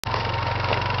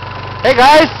Hey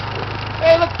guys!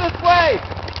 Hey, look this way!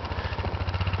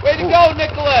 Way to go,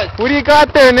 Nicholas! What do you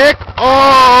got there, Nick?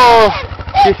 Oh!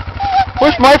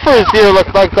 Wish my first deer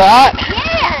looked like that.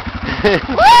 Yeah!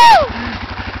 Woo!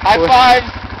 High fives!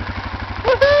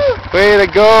 Woohoo! Way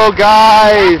to go,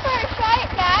 guys! That's where I shot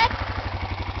it, Dad.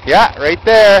 Yeah, right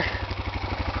there.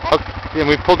 Okay, and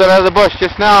we pulled it out of the bush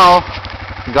just now.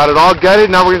 We got it all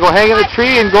gutted. Now we're gonna go hang in the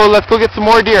tree and go. Let's go get some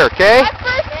more deer, okay? My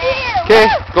first deer! Okay,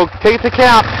 Woo! go take it to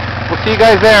camp. We'll see you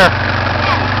guys there.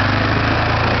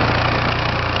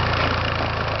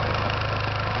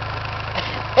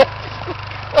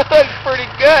 That's pretty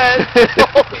good!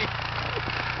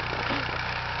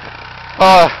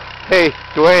 Hey,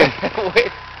 Dwayne.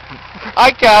 Wait,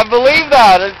 I can't believe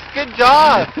that! It's a good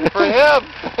job for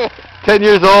him! 10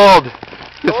 years old.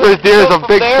 His first deer is a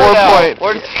big 4-point.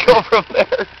 Where does he go from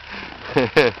there?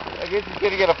 I guess he's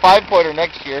going to get a 5-pointer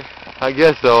next year. I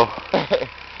guess so.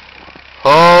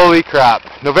 Holy crap.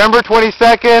 November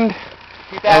 22nd,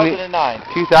 2009.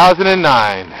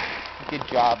 2009. Good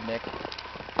job, Nick.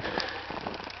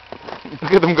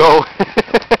 Look at them go.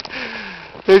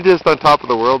 They're just on top of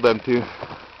the world, them two.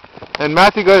 And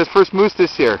Matthew got his first moose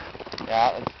this year.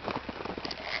 Yeah, it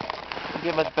doesn't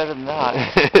get much better than that.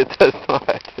 It does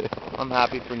not. I'm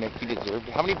happy for Nick. He deserved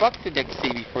it. How many bucks did Nick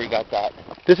see before he got that?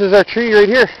 This is our tree right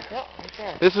here. Yeah, right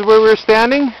there. This is where we were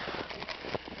standing.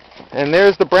 And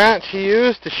there's the branch he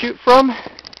used to shoot from.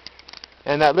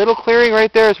 And that little clearing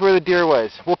right there is where the deer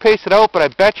was. We'll pace it out, but I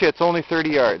bet you it's only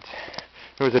 30 yards.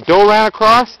 There was a doe ran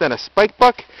across, then a spike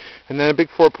buck, and then a big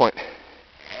 4-point.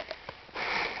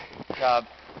 Good job.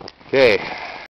 Okay.